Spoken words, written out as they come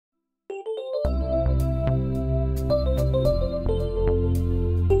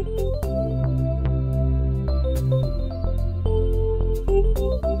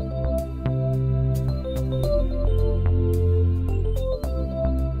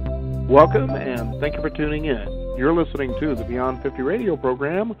Welcome, and thank you for tuning in. You're listening to the Beyond 50 radio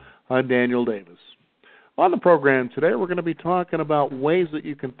program. I'm Daniel Davis. On the program today, we're going to be talking about ways that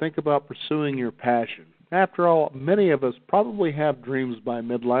you can think about pursuing your passion. After all, many of us probably have dreams by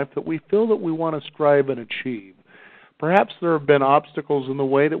midlife that we feel that we want to strive and achieve. Perhaps there have been obstacles in the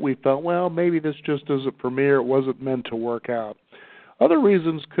way that we felt, well, maybe this just isn't for me or it wasn't meant to work out. Other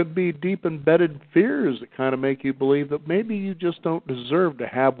reasons could be deep embedded fears that kind of make you believe that maybe you just don't deserve to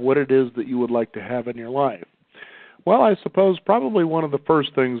have what it is that you would like to have in your life. Well, I suppose probably one of the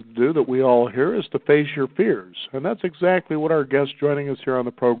first things to do that we all hear is to face your fears, and that's exactly what our guest joining us here on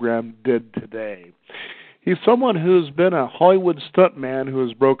the program did today. He's someone who's been a Hollywood stuntman who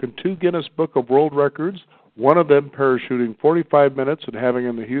has broken 2 Guinness Book of World Records, one of them parachuting 45 minutes and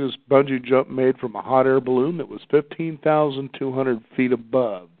having the hugest bungee jump made from a hot air balloon that was 15,200 feet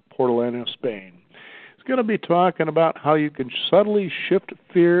above Portolano, Spain. He's going to be talking about how you can subtly shift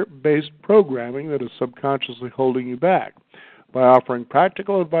fear-based programming that is subconsciously holding you back by offering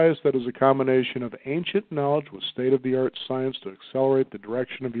practical advice that is a combination of ancient knowledge with state-of-the-art science to accelerate the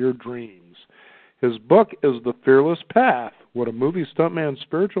direction of your dreams. His book is The Fearless Path, What a Movie Stuntman's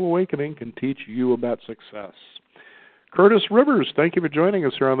Spiritual Awakening Can Teach You About Success. Curtis Rivers, thank you for joining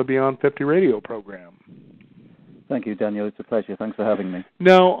us here on the Beyond 50 radio program. Thank you, Daniel. It's a pleasure. Thanks for having me.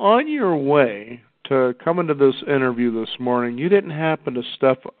 Now, on your way to coming to this interview this morning, you didn't happen to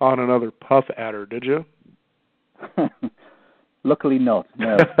step on another puff adder, did you? Luckily not,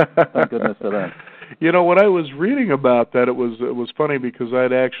 no. Thank goodness for that. You know, when I was reading about that, it was funny because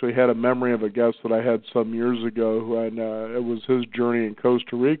I'd actually had a memory of a guest that I had some years ago, and it was his journey in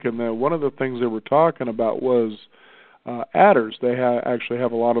Costa Rica, and then one of the things they were talking about was adders. They actually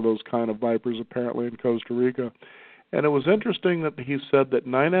have a lot of those kind of vipers apparently in Costa Rica. And it was interesting that he said that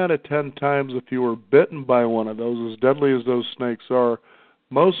 9 out of 10 times if you were bitten by one of those, as deadly as those snakes are,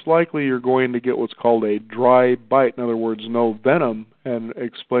 most likely you're going to get what's called a dry bite. In other words, no venom. And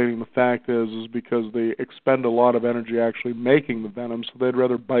explaining the fact is because they expend a lot of energy actually making the venom, so they'd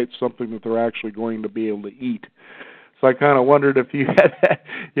rather bite something that they're actually going to be able to eat. So I kind of wondered if you had,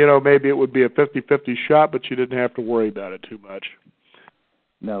 maybe it would be a 50-50 shot, but you didn't have to worry about it too much.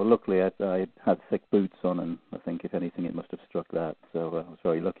 No, luckily I had thick boots on, and I think if anything it must have struck that. So I was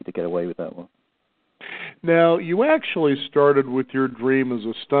very lucky to get away with that one. Now, you actually started with your dream as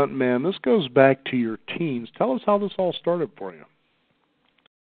a stuntman. This goes back to your teens. Tell us how this all started for you.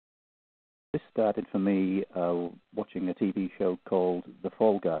 This started for me watching a TV show called The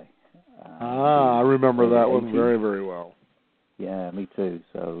Fall Guy. I remember that one very, very well. Yeah, me too.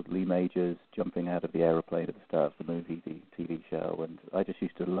 So Lee Majors jumping out of the aeroplane at the start of the movie, the TV show, and I just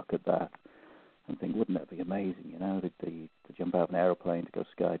used to look at that and think, wouldn't that be amazing, to jump out of an aeroplane to go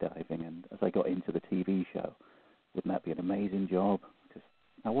skydiving. And as I got into the TV show, wouldn't that be an amazing job? Because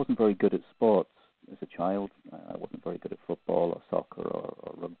I wasn't very good at sports as a child. I wasn't very good at football or soccer or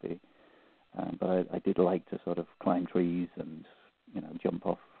rugby. But I did like to sort of climb trees and, jump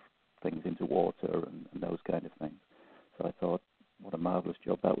off things into water and those kind of things. So I thought, what a marvelous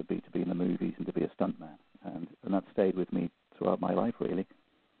job that would be to be in the movies and to be a stuntman. And that stayed with me throughout my life, really.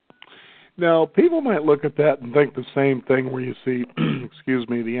 Now, people might look at that and think the same thing where you see,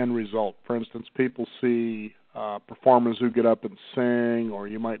 the end result. For instance, people see performers who get up and sing, or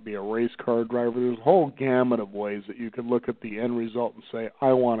you might be a race car driver. There's a whole gamut of ways that you can look at the end result and say,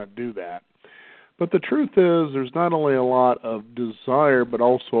 I want to do that. But the truth is there's not only a lot of desire, but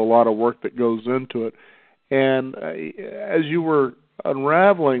also a lot of work that goes into it. And as you were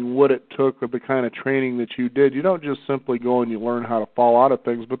unraveling what it took with the kind of training that you did, you don't just simply go and you learn how to fall out of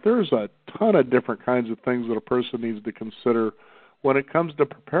things, but there's a ton of different kinds of things that a person needs to consider when it comes to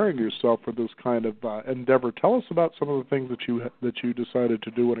preparing yourself for this kind of endeavor. Tell us about some of the things that you decided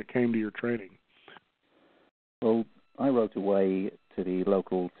to do when it came to your training. Well, I wrote away to the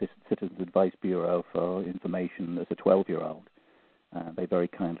local Citizens Advice Bureau for information as a 12-year-old. They very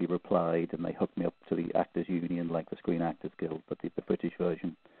kindly replied, and they hooked me up to the Actors Union, like the Screen Actors Guild, but the British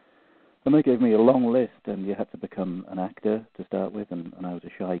version. And they gave me a long list, and you had to become an actor to start with, and I was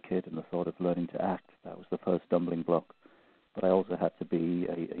a shy kid, and the thought of learning to act, that was the first stumbling block. But I also had to be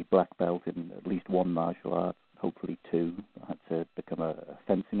a black belt in at least one martial art, hopefully 2. I had to become a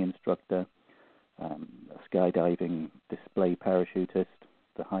fencing instructor, a skydiving display parachutist,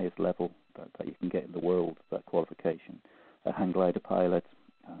 the highest level that you can get in the world, that qualification, a hang glider pilot,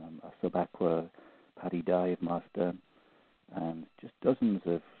 a sub-aqua paddy dive master, and just dozens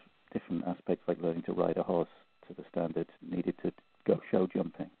of different aspects like learning to ride a horse to the standard needed to go show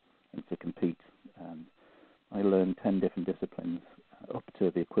jumping and to compete. And I learned 10 different disciplines up to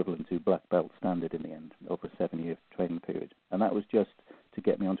the equivalent to black belt standard in the end over a 7-year training period. And that was just to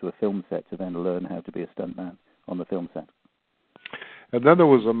get me onto a film set to then learn how to be a stuntman on the film set. And then there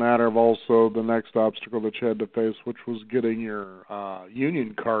was a matter of also the next obstacle that you had to face, which was getting your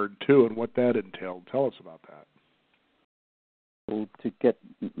union card, too, and what that entailed. Tell us about that. Well, to get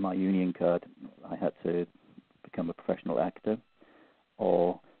my union card, I had to become a professional actor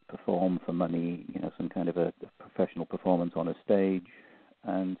or perform for money, some kind of a professional performance on a stage.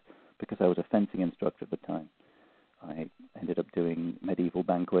 And because I was a fencing instructor at the time, I ended up doing medieval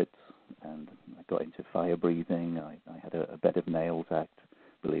banquets, and I got into fire breathing. I had a bed of nails act,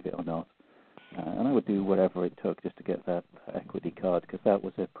 believe it or not. And I would do whatever it took just to get that equity card, because that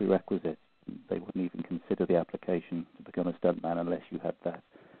was a prerequisite. They wouldn't even consider the application to become a stuntman unless you had that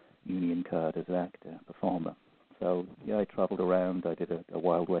union card as an actor, performer. So, yeah, I traveled around. I did a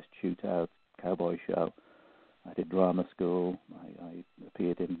Wild West shootout, cowboy show. I did drama school. I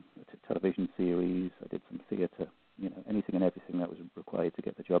appeared in a television series. I did some theater, anything and everything that was required to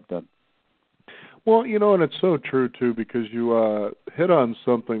get the job done. Well, and it's so true, too, because you hit on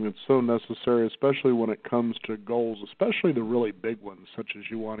something that's so necessary, especially when it comes to goals, especially the really big ones, such as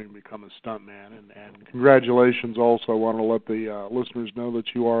you wanting to become a stuntman. And congratulations also. I want to let the listeners know that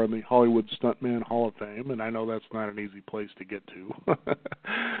you are in the Hollywood Stuntman Hall of Fame, and I know that's not an easy place to get to.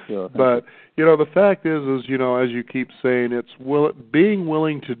 Sure, but, the fact is, as you keep saying, it's being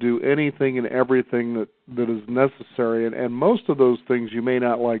willing to do anything and everything that is necessary, and most of those things you may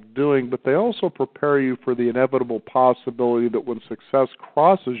not like doing, but they also prepare you for the inevitable possibility that when success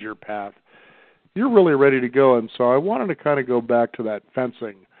crosses your path, you're really ready to go. And so I wanted to kind of go back to that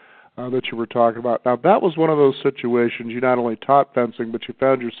fencing that you were talking about. Now, that was one of those situations. You not only taught fencing, but you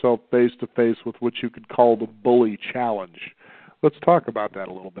found yourself face-to-face with what you could call the bully challenge. Let's talk about that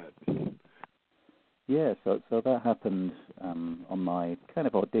a little bit. Yeah, so that happened on my kind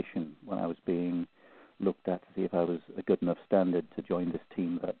of audition when I was being looked at to see if I was a good enough standard to join this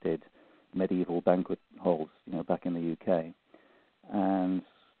team that did medieval banquet halls, back in the UK. And,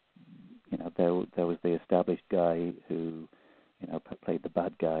 there was the established guy who, played the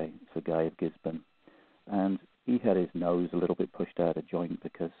bad guy, Sir Guy of Gisborne. And he had his nose a little bit pushed out of joint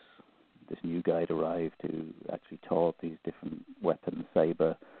because this new guy had arrived who actually taught these different weapons,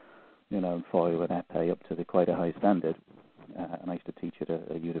 saber, and foil and épée up to quite a high standard. And I used to teach at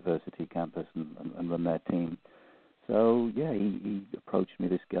a university campus and run their team. So, yeah, he approached me,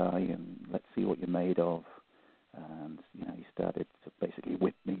 this guy, and let's see what you're made of. And, he started to basically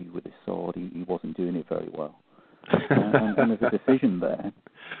whip me with his sword. He wasn't doing it very well. and there's a decision there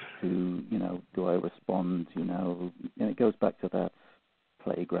to, do I respond, and it goes back to that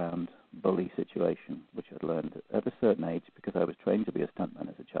playground bully situation, which I'd learned at a certain age because I was trained to be a stuntman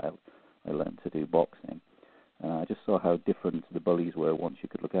as a child. I learned to do boxing. I just saw how different the bullies were once you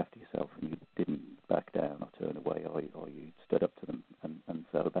could look after yourself and you didn't back down or turn away or you stood up to them. And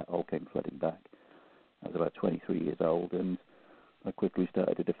so that all came flooding back. I was about 23 years old and I quickly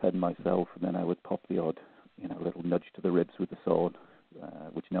started to defend myself, and then I would pop the odd, little nudge to the ribs with the sword,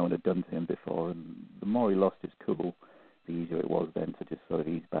 which no one had done to him before. And the more he lost his cool, the easier it was then to just sort of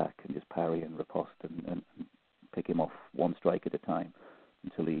ease back and just parry and riposte and pick him off one strike at a time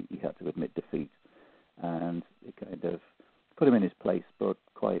until he had to admit defeat. And it kind of put him in his place, but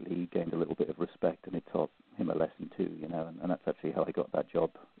quietly he gained a little bit of respect, and it taught him a lesson too, and that's actually how I got that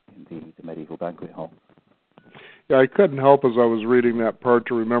job in the medieval banquet hall. Yeah, I couldn't help as I was reading that part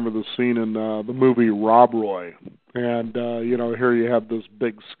to remember the scene in the movie Rob Roy. And, here you have this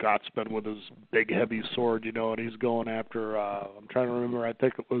big Scotsman with his big heavy sword, and he's going after, I'm trying to remember, I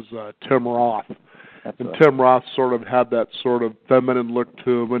think it was Tim Roth. That's and right. Tim Roth sort of had that sort of feminine look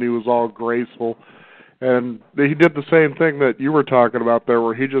to him, and he was all graceful. And he did the same thing that you were talking about there,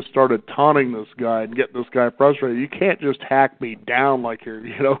 where he just started taunting this guy and getting this guy frustrated. You can't just hack me down like you're,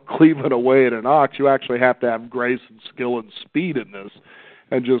 cleaving away at an ox. You actually have to have grace and skill and speed in this,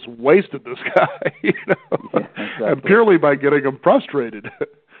 and just wasted this guy, Yeah, exactly. and purely by getting him frustrated.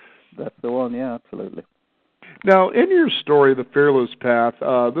 That's the one, yeah, absolutely. Now, in your story, The Fearless Path,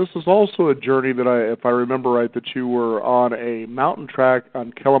 this is also a journey that if I remember right, that you were on a mountain track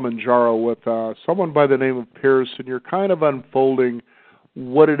on Kilimanjaro with someone by the name of Pierce, and you're kind of unfolding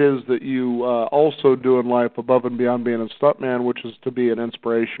what it is that you also do in life above and beyond being a stuntman, which is to be an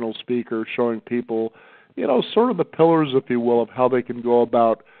inspirational speaker, showing people, sort of the pillars, if you will, of how they can go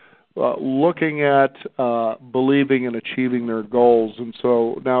about looking at believing and achieving their goals. And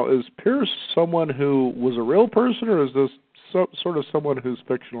so now, is Pierce someone who was a real person, or is this sort of someone who's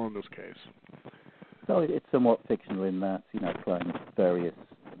fictional in this case? So it's somewhat fictional in that, climbed various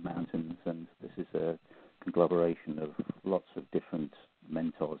mountains, and this is a conglomeration of lots of different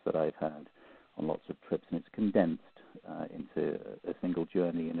mentors that I've had on lots of trips, and it's condensed into a single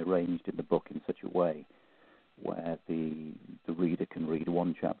journey and arranged in the book in such a way where the reader can read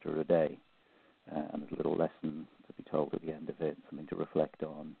one chapter a day, and there's a little lesson to be told at the end of it, something to reflect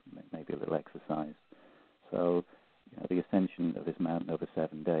on, maybe a little exercise. So, the ascension of this mountain over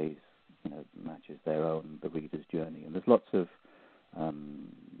 7 days, matches the reader's journey. And there's lots of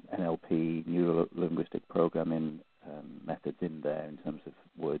NLP, neuro-linguistic programming methods in there in terms of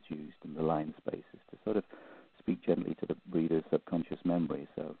words used and the line spaces to sort of speak gently to the reader's subconscious memory,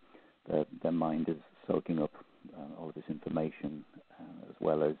 so their mind is soaking up all of this information as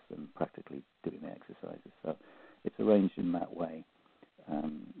well as practically doing the exercises. So it's arranged in that way,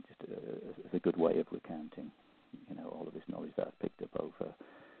 just as a good way of recounting, all of this knowledge that I've picked up over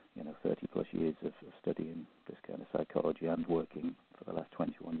 30 plus years of studying this kind of psychology and working for the last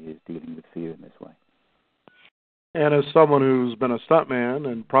 21 years dealing with fear in this way. And as someone who's been a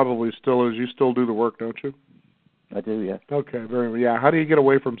stuntman and probably still is, you still do the work, don't you? I do, yes. Okay, very well. Yeah, how do you get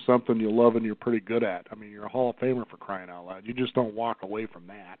away from something you love and you're pretty good at? I mean, you're a Hall of Famer, for crying out loud. You just don't walk away from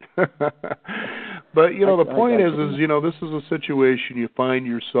that. But, the point is, this is a situation you find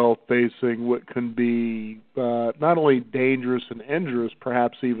yourself facing what can be not only dangerous and injurious,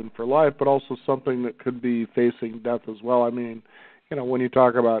 perhaps even for life, but also something that could be facing death as well. I mean, when you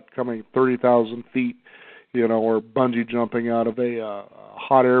talk about coming 30,000 feet, or bungee jumping out of a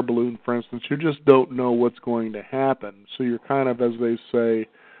hot air balloon, for instance, you just don't know what's going to happen. So you're kind of, as they say,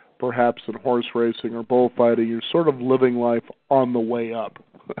 perhaps in horse racing or bullfighting, you're sort of living life on the way up,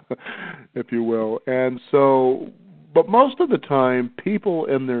 if you will. And so, but most of the time, people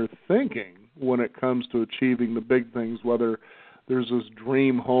in their thinking, when it comes to achieving the big things, whether there's this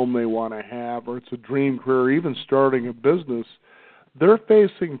dream home they want to have, or it's a dream career, or even starting a business, they're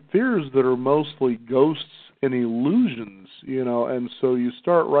facing fears that are mostly ghosts and illusions, and so you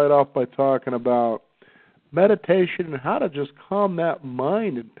start right off by talking about meditation and how to just calm that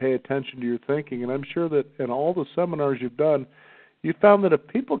mind and pay attention to your thinking. And I'm sure that in all the seminars you've done, you found that if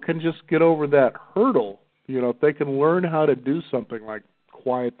people can just get over that hurdle, if they can learn how to do something like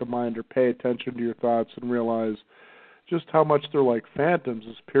quiet the mind or pay attention to your thoughts and realize just how much they're like phantoms,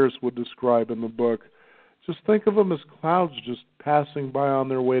 as Pierce would describe in the book, just think of them as clouds just passing by on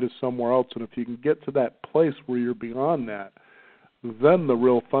their way to somewhere else. And if you can get to that place where you're beyond that, then the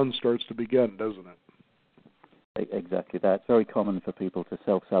real fun starts to begin, doesn't it? Exactly that. It's very common for people to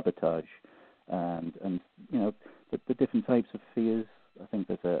self-sabotage. And the different types of fears, I think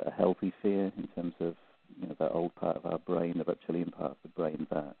there's a healthy fear in terms of, that old part of our brain, the reptilian part of the brain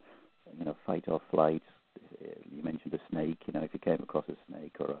that, fight or flight. You mentioned a snake. If you came across a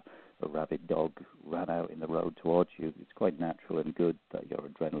snake or a rabid dog ran out in the road towards you, it's quite natural and good that your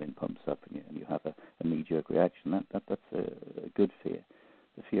adrenaline pumps up and you have a knee-jerk reaction. That's a good fear.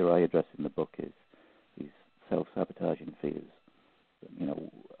 The fear I address in the book is these self-sabotaging fears.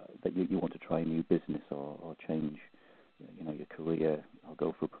 That you want to try a new business or change, your career or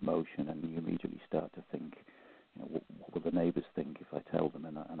go for a promotion, and you immediately start to think, what will the neighbours think if I tell them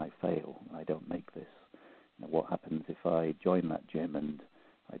and I fail and I don't make this? What happens if I join that gym and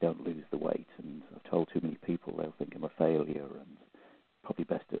I don't lose the weight, and I've told too many people they'll think I'm a failure, and probably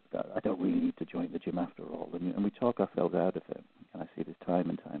best that I don't really need to join the gym after all. And we talk ourselves out of it, and I see this time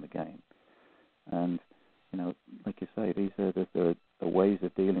and time again. And, like you say, there are ways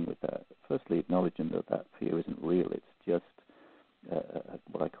of dealing with that. Firstly, acknowledging that fear isn't real. It's just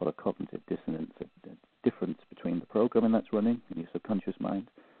what I call a cognitive dissonance, a difference between the programming that's running in your subconscious mind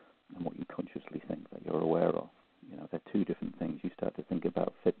and what you consciously think that you're aware of. They're two different things. You start to think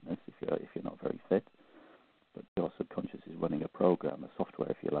about fitness if you're not very fit, but your subconscious is running a program, a software,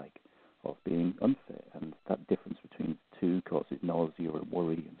 if you like, of being unfit. And that difference between the two causes nausea and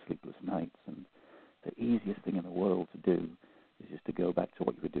worry and sleepless nights. And the easiest thing in the world to do is just to go back to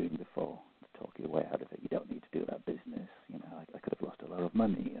what you were doing before, to talk your way out of it. You don't need to do that business. I could have lost a lot of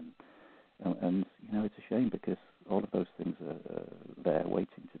money. And it's a shame because all of those things are there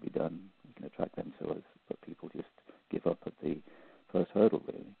waiting to be done. We can attract them to us, but people just give up at the first hurdle,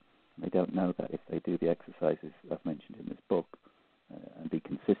 really. And they don't know that if they do the exercises I've mentioned in this book and be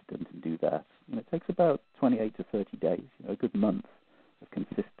consistent and do that, it takes about 28 to 30 days, a good month of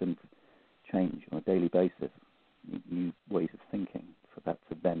consistent change on a daily basis, new ways of thinking, for that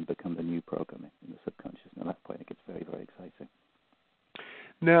to then become the new programming in the subconscious. And at that point, it gets very, very exciting.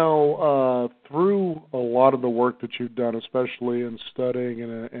 Now, through a lot of the work that you've done, especially in studying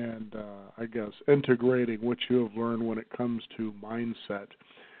and I guess integrating what you have learned when it comes to mindset,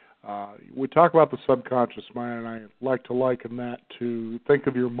 we talk about the subconscious mind, and I like to liken that to think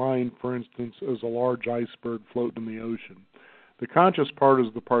of your mind, for instance, as a large iceberg floating in the ocean. The conscious part is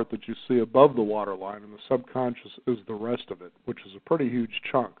the part that you see above the waterline, and the subconscious is the rest of it, which is a pretty huge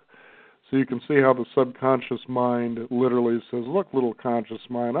chunk. So you can see how the subconscious mind literally says, look, little conscious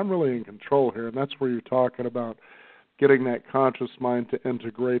mind, I'm really in control here. And that's where you're talking about getting that conscious mind to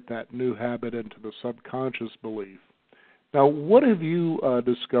integrate that new habit into the subconscious belief. Now, what have you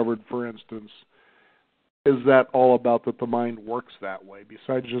discovered, for instance, is that all about that the mind works that way,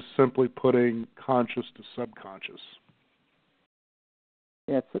 besides just simply putting conscious to subconscious?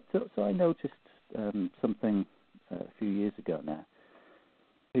 Yeah, so I noticed something a few years ago now.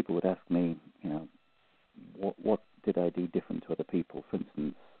 People would ask me, what did I do different to other people? For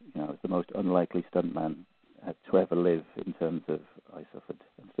instance, I was the most unlikely stuntman to ever live in terms of I suffered,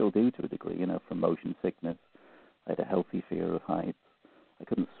 and still do to a degree, from motion sickness. I had a healthy fear of heights. I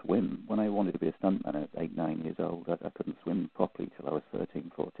couldn't swim. When I wanted to be a stuntman at 8, 9 years old, I couldn't swim properly till I was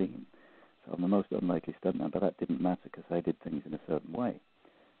 13, 14. So I'm the most unlikely stuntman, but that didn't matter because I did things in a certain way.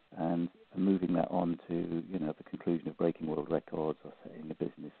 And moving that on to, the conclusion of breaking world records or setting a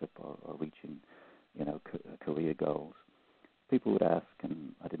business up or reaching, career goals, people would ask,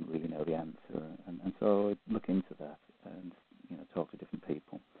 and I didn't really know the answer. And so I'd look into that and, talk to different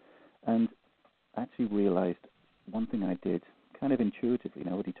people. And actually realized one thing I did kind of intuitively.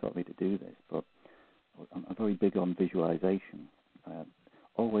 Nobody taught me to do this, but I'm very big on visualization.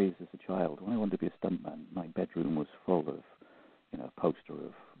 Always as a child, when I wanted to be a stuntman, my bedroom was full of, a poster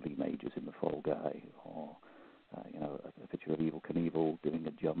of Lee Majors in The Fall Guy, or a picture of Evel Knievel doing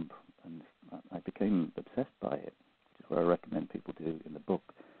a jump, and I became obsessed by it, which is what I recommend people do in the book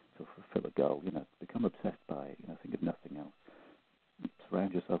to fulfill a goal. Become obsessed by it. Think of nothing else.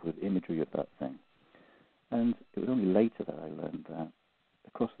 Surround yourself with imagery of that thing. And it was only later that I learned that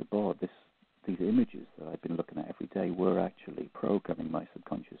across the board, these images that I've been looking at every day were actually programming my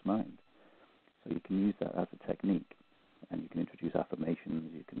subconscious mind. So you can use that as a technique, and you can introduce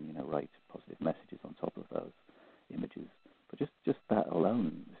affirmations. You can, write positive messages on top of those images. But just that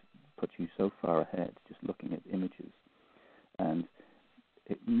alone puts you so far ahead, just looking at images. And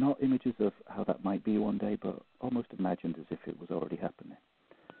not images of how that might be one day, but almost imagined as if it was already happening.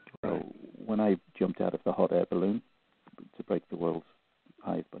 So when I jumped out of the hot air balloon to break the world's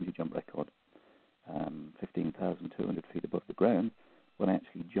highest bungee jump record, 15,200 feet above the ground, when I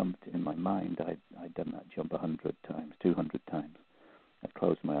actually jumped in my mind, I'd done that jump 100 times, 200 times. I'd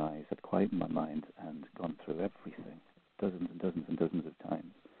closed my eyes, I'd quietened my mind and gone through everything, dozens and dozens and dozens of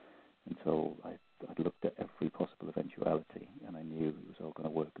times, until I'd looked at every possible eventuality, and I knew it was all going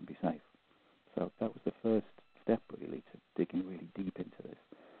to work and be safe. So that was the first step, really, to digging really deep into this.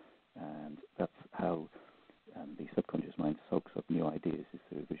 And that's how the subconscious mind soaks up new ideas, is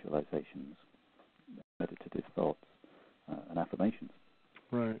through visualizations, meditative thoughts, and affirmations.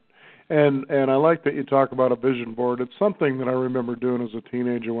 Right. And I like that you talk about a vision board. It's something that I remember doing as a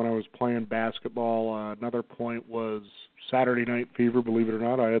teenager when I was playing basketball. Another point was Saturday Night Fever, believe it or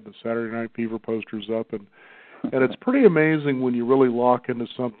not. I had the Saturday Night Fever posters up, and it's pretty amazing when you really lock into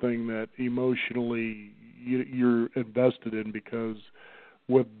something that emotionally you're invested in, because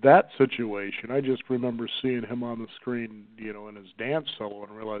with that situation, I just remember seeing him on the screen, in his dance solo,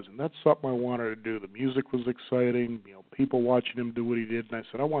 and realizing that's something I wanted to do. The music was exciting, people watching him do what he did, and I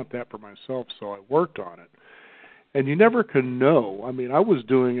said, I want that for myself, so I worked on it. And you never can know. I mean, I was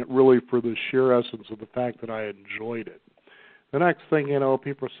doing it really for the sheer essence of the fact that I enjoyed it. The next thing you know,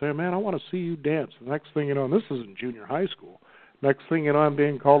 people are saying, man, I want to see you dance. The next thing you know, and this is in junior high school, next thing you know, I'm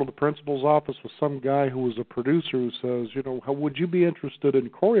being called to the principal's office with some guy who was a producer who says, how would you be interested in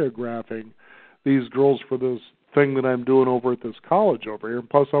choreographing these girls for this thing that I'm doing over at this college over here? And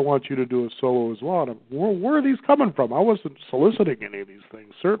plus, I want you to do a solo as well. And where are these coming from? I wasn't soliciting any of these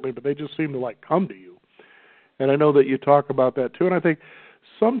things, certainly, but they just seem to, come to you. And I know that you talk about that, too. And I think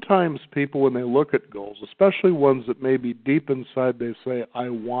sometimes people, when they look at goals, especially ones that may be deep inside, they say, I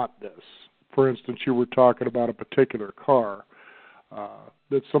want this. For instance, you were talking about a particular car.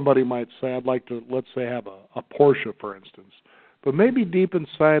 That somebody might say, I'd like to, let's say, have a Porsche, for instance. But maybe deep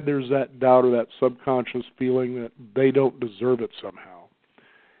inside there's that doubt or that subconscious feeling that they don't deserve it somehow.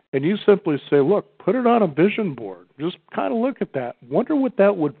 And you simply say, look, put it on a vision board. Just kind of look at that. Wonder what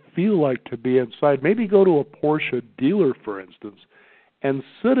that would feel like to be inside. Maybe go to a Porsche dealer, for instance, and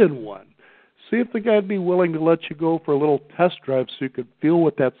sit in one. See if the guy'd be willing to let you go for a little test drive so you could feel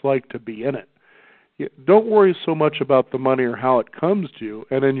what that's like to be in it. Don't worry so much about the money or how it comes to you.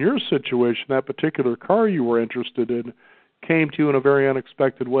 And in your situation, that particular car you were interested in came to you in a very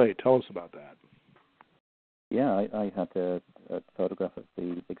unexpected way. Tell us about that. Yeah, I had a photograph of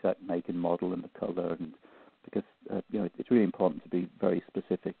the exact make and model and the color, and because it's really important to be very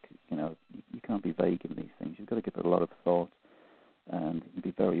specific. You can't be vague in these things. You've got to give it a lot of thought.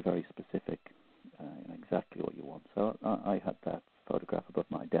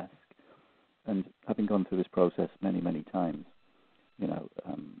 gone through this process many, many times,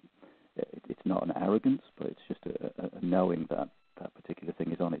 it's not an arrogance, but it's just a knowing that that particular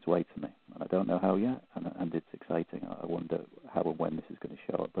thing is on its way to me. And I don't know how yet, and it's exciting. I wonder how and when this is going to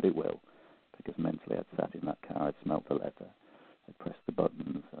show up, but it will, because mentally I'd sat in that car, I'd smelt the leather, I'd pressed the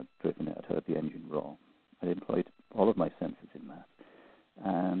buttons, I'd driven it, I'd heard the engine roar. I'd employed all of my senses in that.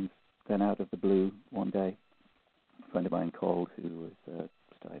 And then out of the blue, one day, a friend of mine called who was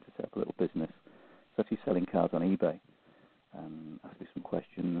starting to set up a little business. He's actually selling cars on eBay. Asked me some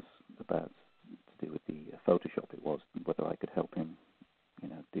questions about to do with the Photoshop it was, and whether I could help him,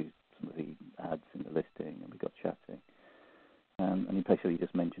 do some of the ads in the listing, and we got chatting. And he basically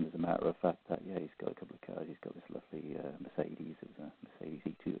just mentioned, as a matter of fact, that he's got a couple of cars. He's got this lovely Mercedes. It was a Mercedes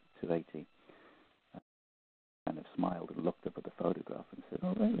E280. Kind of smiled and looked up at the photograph and said,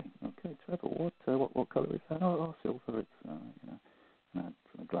 "Oh, really? Okay, Trevor. What colour is that? Oh, silver. It's And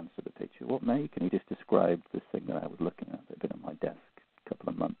I glanced at the picture. What make? And he just described this thing that I was looking at. It had been on my desk a couple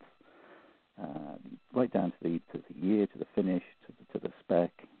of months, right down to the year, to the finish, to the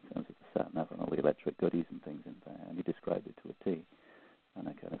spec, in terms of the sat nav and all the electric goodies and things in there. And he described it to a T. And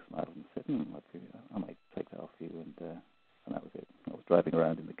I kind of smiled and said, I might take that off you. And that was it. I was driving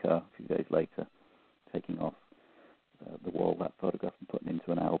around in the car a few days later, taking off the wall that photograph and putting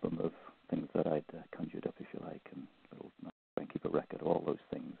into an album of things that I'd conjured up, if you like, and try and keep a record of all those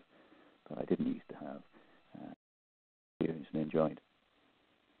things that I didn't used to have, experienced and enjoyed.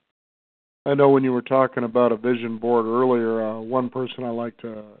 I know when you were talking about a vision board earlier, one person I like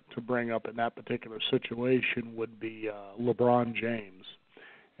to bring up in that particular situation would be LeBron James.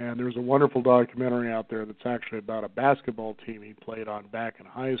 And there's a wonderful documentary out there that's actually about a basketball team he played on back in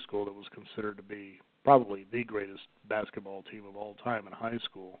high school that was considered to be probably the greatest basketball team of all time in high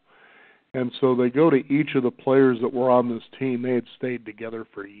school. And so they go to each of the players that were on this team. They had stayed together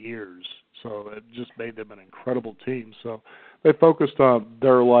for years, so it just made them an incredible team. So they focused on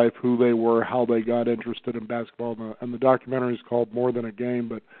their life, who they were, how they got interested in basketball, and the documentary is called More Than a Game.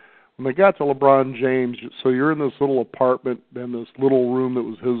 But when they got to LeBron James, so you're in this little apartment, in this little room that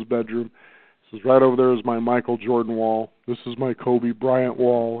was his bedroom. This is right over there is my Michael Jordan wall. This is my Kobe Bryant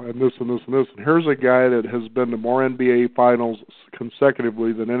wall, and this and this and this. And here's a guy that has been to more NBA finals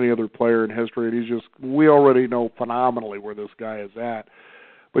consecutively than any other player in history. And we already know phenomenally where this guy is at.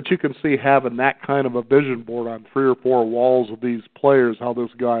 But you can see having that kind of a vision board on 3 or 4 walls of these players, how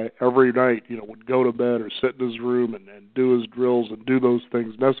this guy every night, would go to bed or sit in his room and do his drills and do those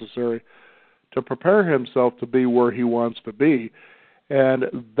things necessary to prepare himself to be where he wants to be.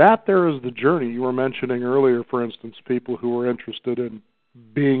 And that there is the journey. You were mentioning earlier, for instance, people who are interested in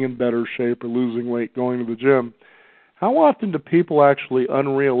being in better shape or losing weight, going to the gym. How often do people actually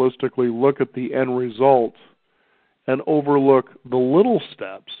unrealistically look at the end result and overlook the little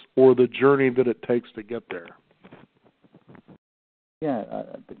steps or the journey that it takes to get there? Yeah,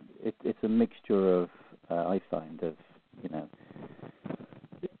 it's a mixture of, I find, of,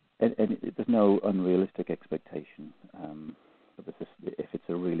 and there's no unrealistic expectation. If it's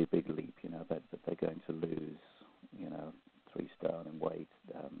a really big leap, that they're going to lose, 3 stone in weight,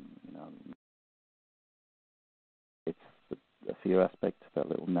 it's a fear aspect, that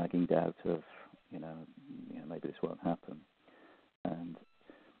little nagging doubt of, maybe this won't happen. And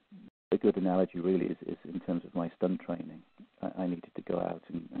a good analogy really is in terms of my stunt training. I needed to go out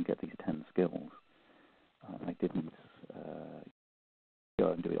and get these 10 skills. I didn't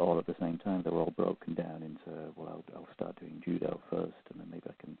go and do it all at the same time. They were all broken down into, I'll start doing judo first, and then maybe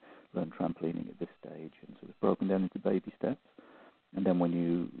I can learn trampolining at this stage. And so it's broken down into baby steps. And then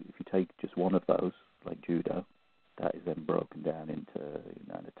if you take just one of those, like judo, that is then broken down into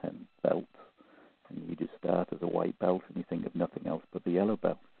 9 or 10 belts. And you just start as a white belt and you think of nothing else but the yellow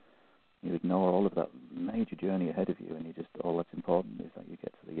belt. You ignore all of that major journey ahead of you, and all that's important is that you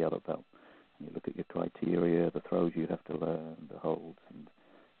get to the yellow belt. And you look at your criteria, the throws you have to learn, the holds, and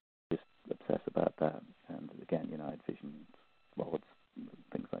just obsess about that. And again, I'd vision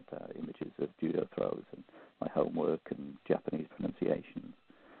things like that, images of judo throws and my homework and Japanese pronunciations.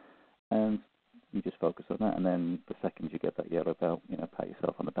 And you just focus on that, and then the second you get that yellow belt, pat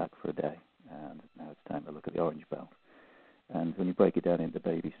yourself on the back for a day, and now it's time to look at the orange belt. And when you break it down into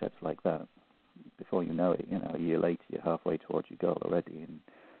baby steps like that, before you know it, a year later, you're halfway towards your goal already and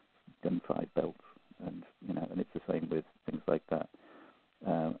done 5 belts. And, and it's the same with things like that.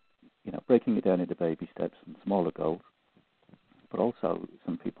 Breaking it down into baby steps and smaller goals. But also,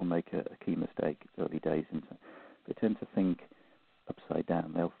 some people make a key mistake early days. They tend to think upside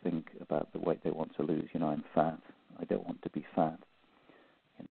down. They'll think about the weight they want to lose. I'm fat. I don't want to be fat.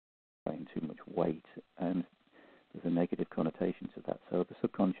 Gain too much weight. And there's a negative connotation to that. So the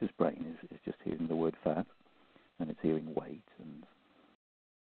subconscious brain is just hearing the word fat, and it's hearing weight and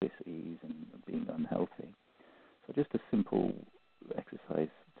dis-ease and being unhealthy. So just a simple exercise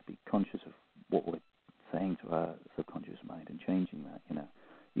to be conscious of what we're saying to our subconscious mind and changing that.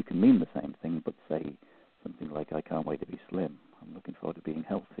 You can mean the same thing, but say something like, I can't wait to be slim. I'm looking forward to being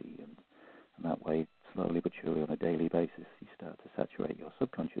healthy. And that way, slowly but surely on a daily basis, you start to saturate your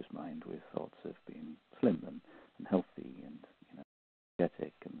subconscious mind with thoughts of being slim and healthy and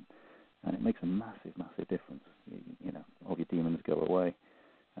energetic. And it makes a massive, massive difference. All your demons go away.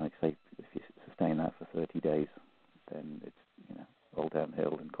 And like I say, if you sustain that for 30 days, then it's all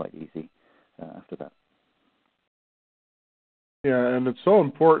downhill and quite easy after that. Yeah, and it's so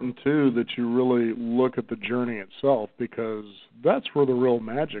important, too, that you really look at the journey itself, because that's where the real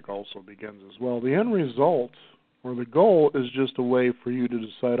magic also begins as well. The end result, or the goal, is just a way for you to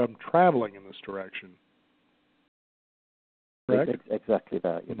decide, I'm traveling in this direction. Correct? Exactly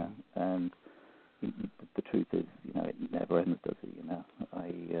that, And the truth is, it never ends, does it?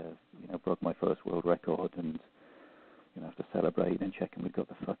 I broke my first world record, and after celebrating and checking we've got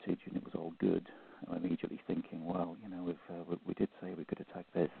the footage and it was all good, I'm immediately thinking, well, we did say we could attack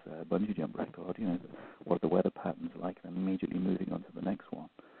this bungee jump record. What are the weather patterns like? And I'm immediately moving on to the next one.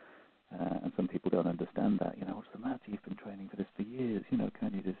 And some people don't understand that. What's the matter? You've been training for this for years.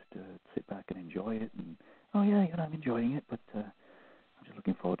 Can you just sit back and enjoy it? And oh yeah, I'm enjoying it, but I'm just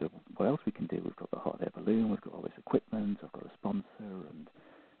looking forward to what else we can do. We've got the hot air balloon. We've got all this equipment. I've got a sponsor, and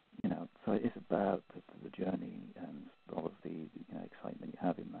so it's about the journey and all of the excitement you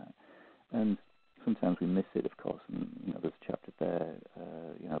have in that. And sometimes we miss it, of course. And there's a chapter there,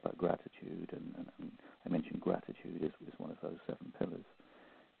 about gratitude, and I mentioned gratitude is one of those 7 pillars.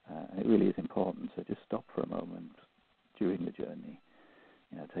 And it really is important to just stop for a moment during the journey.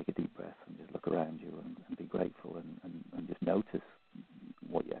 Take a deep breath and just look around you and be grateful and just notice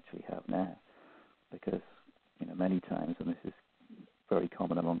what you actually have now. Because many times, and this is very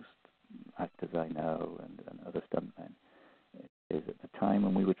common amongst actors I know and other stuntmen, is at the time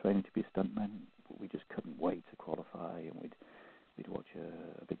when we were training to be a stuntman, we just couldn't wait to qualify, and we'd watch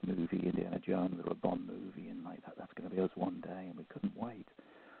a big movie, Indiana Jones or a Bond movie, and that's going to be us one day, and we couldn't wait.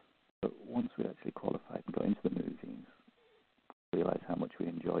 But once we actually qualified and got into the movies, we realized how much we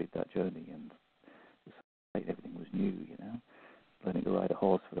enjoyed that journey, and everything was new, learning to ride a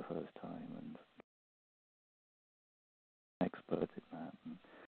horse for the first time, and expert in that, and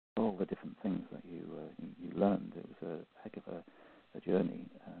all the different things that you learned. It was a heck of a journey,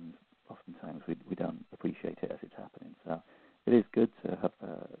 and oftentimes we don't appreciate it as it's happening. So it is good to have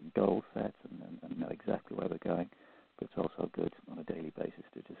a goal set and know exactly where we're going, but it's also good on a daily basis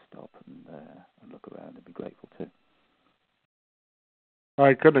to just stop and look around and be grateful too.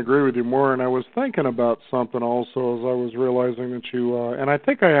 I couldn't agree with you more, and I was thinking about something also as I was realizing that you, and I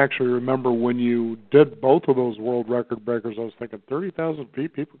think I actually remember when you did both of those world record breakers, I was thinking 30,000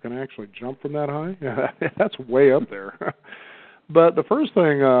 feet, people can actually jump from that high? Yeah, that's way up there. But the first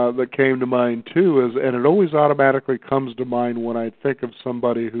thing that came to mind, too, is, and it always automatically comes to mind when I think of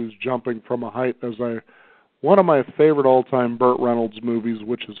somebody who's jumping from a height, one of my favorite all-time Burt Reynolds movies,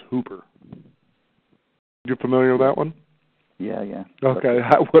 which is Hooper. You familiar with that one? Yeah. Okay,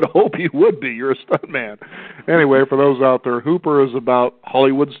 I would hope you would be. You're a stuntman. Anyway, for those out there, Hooper is about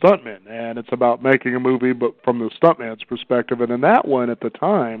Hollywood stuntmen, and it's about making a movie, but from the stuntman's perspective. And in that one, at the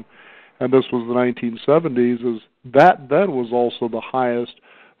time, and this was the 1970s, is that then was also the highest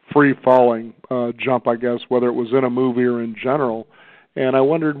free-falling jump, I guess, whether it was in a movie or in general. And I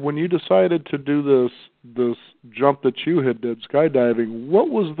wondered, when you decided to do this jump that you had did, skydiving, what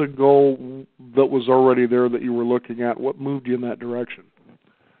was the goal that was already there that you were looking at? What moved you in that direction?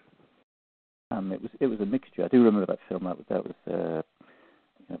 It was a mixture. I do remember that film. That was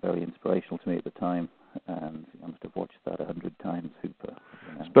very inspirational to me at the time, and I must have watched that 100 times. Hooper.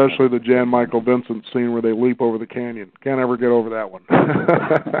 Especially the Jan Michael Vincent scene where they leap over the canyon. Can't ever get over that one.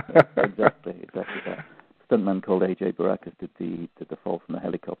 Exactly that. Stuntman called A.J. Baracus did the fall from the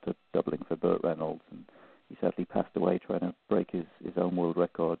helicopter, doubling for Burt Reynolds, and he sadly passed away trying to break his own world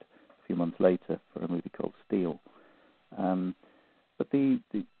record a few months later for a movie called Steel. But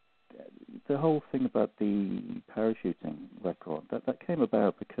the whole thing about the parachuting record, that came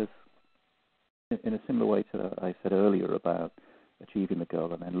about because in a similar way to what I said earlier about achieving the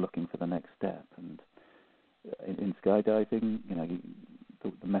goal and then looking for the next step. And in skydiving,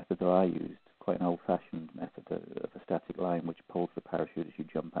 the method that I used, quite an old-fashioned method of a static line which pulls the parachute as you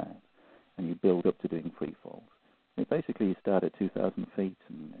jump out, and you build up to doing free falls. Basically, you start at 2,000 feet,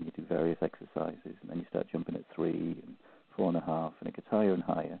 and you do various exercises, and then you start jumping at 3 and 4.5, and it gets higher and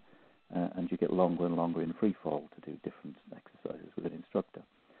higher, and you get longer and longer in free fall to do different exercises with an instructor.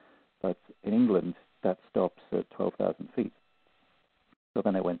 But in England, that stops at 12,000 feet. So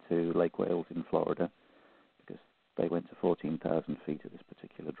then I went to Lake Wales in Florida, because they went to 14,000 feet at this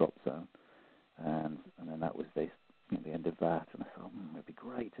particular drop zone. And then that was the end of that. And I thought, it'd be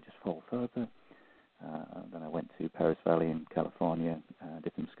great to just fall further. Then I went to Paris Valley in California,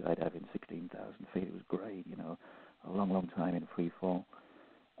 did some skydiving, 16,000 feet. It was great, a long, long time in free fall.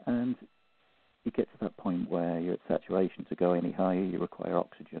 And you get to that point where you're at saturation. To go any higher, you require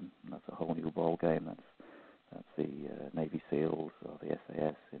oxygen. And that's a whole new ball game. That's the Navy SEALs or the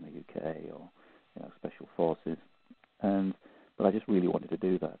SAS in the UK, or Special Forces. But I just really wanted to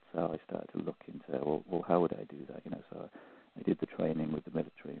do that, so I started to look into, well, how would I do that? So I did the training with the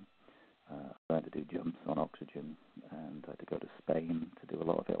military. I learned to do jumps on oxygen, and I had to go to Spain to do a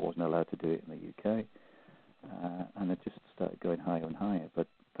lot of it. I wasn't allowed to do it in the UK, and it just started going higher and higher. But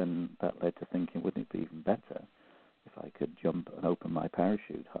then that led to thinking, wouldn't it be even better if I could jump and open my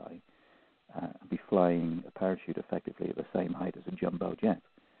parachute high and be flying a parachute effectively at the same height as a jumbo jet,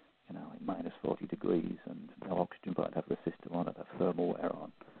 like minus 40 degrees and no oxygen, but I'd have the system on it, have thermal wear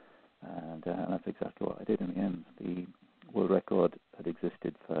on. And that's exactly what I did in the end. The world record had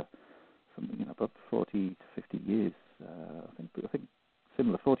existed for about 40 to 50 years. I think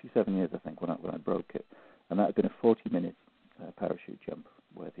similar, 47 years, I think, when I broke it. And that had been a 40-minute parachute jump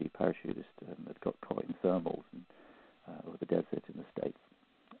where the parachutist had got caught in thermals over the desert in the States.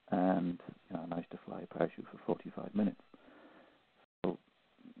 And I managed to fly a parachute for 45 minutes. So,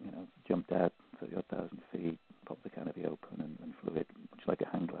 jumped out 30,000 feet, popped the canopy open, and flew it, much like a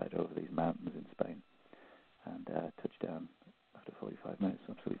hang glider, over these mountains in Spain. And touched down after 45 minutes.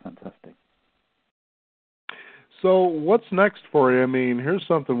 Absolutely fantastic. So what's next for you? I mean, here's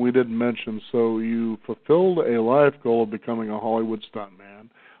something we didn't mention. So you fulfilled a life goal of becoming a Hollywood stuntman.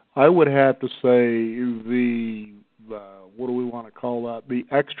 I would have to say the what do we want to call that? The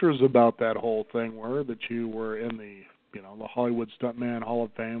extras about that whole thing were that you were in the Hollywood Stuntman Hall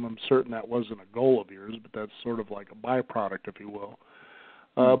of Fame. I'm certain that wasn't a goal of yours, but that's sort of like a byproduct, if you will.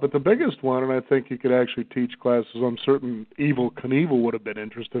 But the biggest one, and I think you could actually teach classes, I'm certain Evel Knievel would have been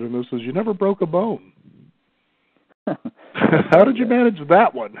interested in this, is you never broke a bone. How did you manage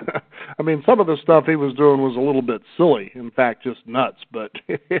that one? I mean, some of the stuff he was doing was a little bit silly, in fact, just nuts, but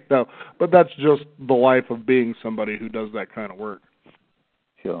but that's just the life of being somebody who does that kind of work.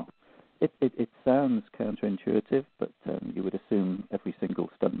 Sure. It sounds counterintuitive, but you would assume every single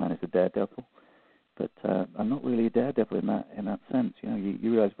stuntman is a daredevil. But I'm not really a daredevil in that sense. You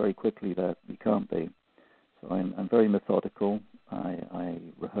realize very quickly that you can't be. So I'm very methodical. I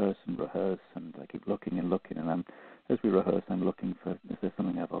rehearse, and I keep looking, and as we rehearse, I'm looking for, is there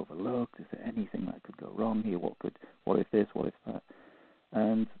something I've overlooked? Is there anything that could go wrong here? What if this? What if that?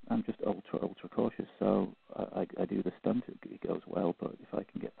 And I'm just ultra cautious. So I do the stunt. It goes well, but if I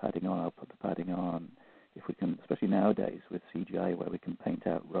can get padding on, I'll put the padding on. If we can, especially nowadays with CGI, where we can paint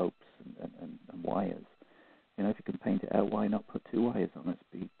out ropes and wires. If you can paint it out, why not put 2 wires on? Let's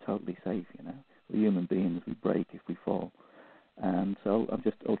be totally safe. We're human beings. We break if we fall. And so I'm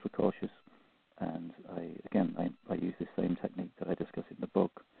just ultra cautious. And I use the same technique that I discuss in the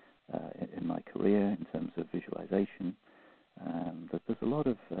book in my career in terms of visualization. But there's a lot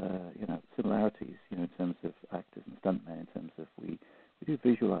of similarities, in terms of actors and stuntmen, in terms of we do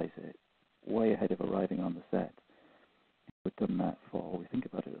visualize it way ahead of arriving on the set. We've done that we think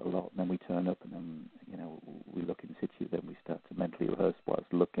about it a lot, and then we turn up, and then we look in situ. Then we start to mentally rehearse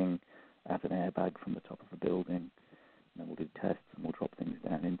whilst looking at an airbag from the top of a building. And then we'll do tests, and we'll drop things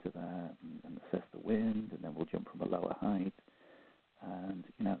down into that and assess the wind, and then we'll jump from a lower height. And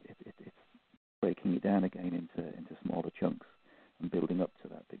it's breaking it down again into smaller chunks and building up to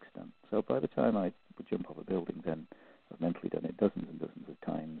that big stunt. So by the time I would jump off a building, then I've mentally done it dozens and dozens of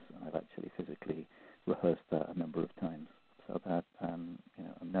times, and I've actually physically rehearsed that a number of times. So that I'm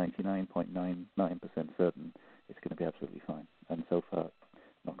 99.99% certain it's going to be absolutely fine. And so far,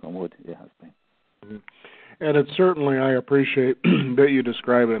 knock on wood, it has been. Mm-hmm. And it's certainly, I appreciate that you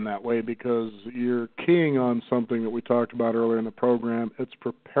describe it in that way, because you're keying on something that we talked about earlier in the program. It's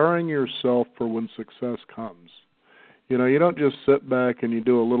preparing yourself for when success comes. You don't just sit back and you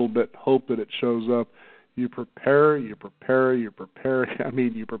do a little bit, hope that it shows up. You prepare. I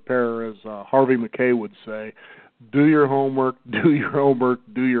mean, you prepare, as Harvey McKay would say, do your homework.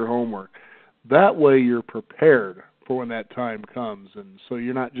 That way you're prepared for when that time comes. And so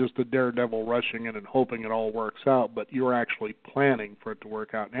you're not just a daredevil rushing in and hoping it all works out, but you're actually planning for it to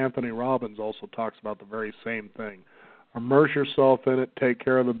work out. And Anthony Robbins also talks about the very same thing. Immerse yourself in it, take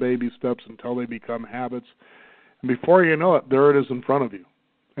care of the baby steps until they become habits. And before you know it, there it is in front of you.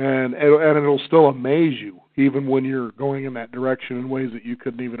 And it'll still amaze you, even when you're going in that direction in ways that you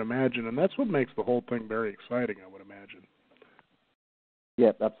couldn't even imagine. And that's what makes the whole thing very exciting, I would imagine.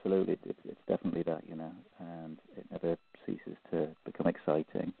 Yeah, absolutely. It's definitely that, and it never ceases to become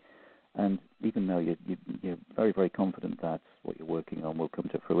exciting. And even though you're very, very confident that what you're working on will come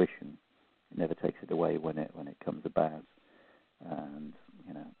to fruition, it never takes it away when it comes about. And,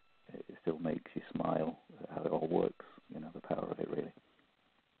 it still makes you smile how it all works, the power of it, really.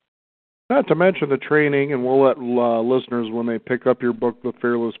 Not to mention the training, and we'll let listeners, when they pick up your book, The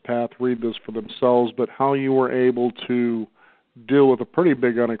Fearless Path, read this for themselves, but how you were able to deal with a pretty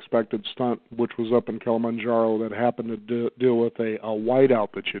big unexpected stunt, which was up in Kilimanjaro, that happened to deal with a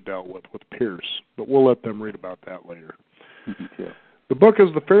whiteout that you dealt with Pierce. But we'll let them read about that later. Sure. The book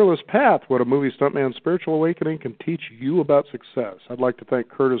is The Fearless Path, What a Movie Stuntman's Spiritual Awakening Can Teach You About Success. I'd like to thank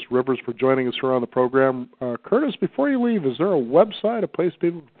Curtis Rivers for joining us here on the program. Curtis, before you leave, is there a website, a place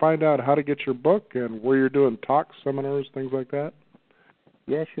people can find out how to get your book and where you're doing talks, seminars, things like that?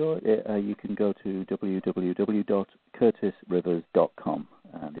 Yeah, sure. You can go to www.curtisrivers.com,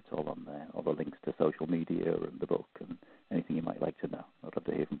 and it's all on there, all the links to social media and the book and anything you might like to know. I'd love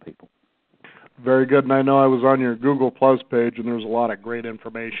to hear from people. Very good, and I know I was on your Google Plus page, and there's a lot of great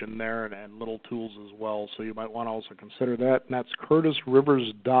information there and little tools as well, so you might want to also consider that, and that's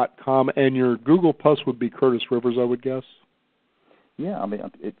curtisrivers.com, and your Google Plus would be Curtis Rivers, I would guess? Yeah, I mean,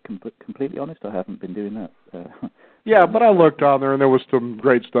 completely honest, I haven't been doing that. Yeah, but I looked on there, and there was some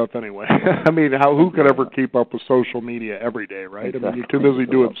great stuff anyway. I mean, who could ever keep up with social media every day, right? Exactly. I mean, you're too busy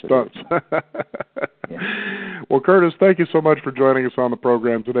doing stunts. Yeah. Well, Curtis, thank you so much for joining us on the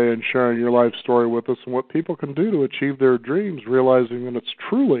program today and sharing your life story with us and what people can do to achieve their dreams, realizing that it's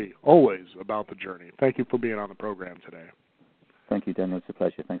truly always about the journey. Thank you for being on the program today. Thank you, Daniel. It's a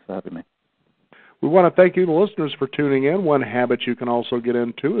pleasure. Thanks for having me. We want to thank you, the listeners, for tuning in. One habit you can also get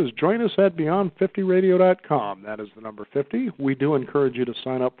into is join us at Beyond50Radio.com. That is the number 50. We do encourage you to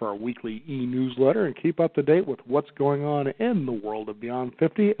sign up for our weekly e-newsletter and keep up to date with what's going on in the world of Beyond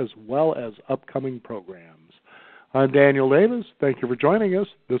 50 as well as upcoming programs. I'm Daniel Davis. Thank you for joining us.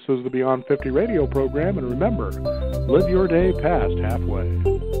 This is the Beyond 50 radio program, and remember, live your day past halfway.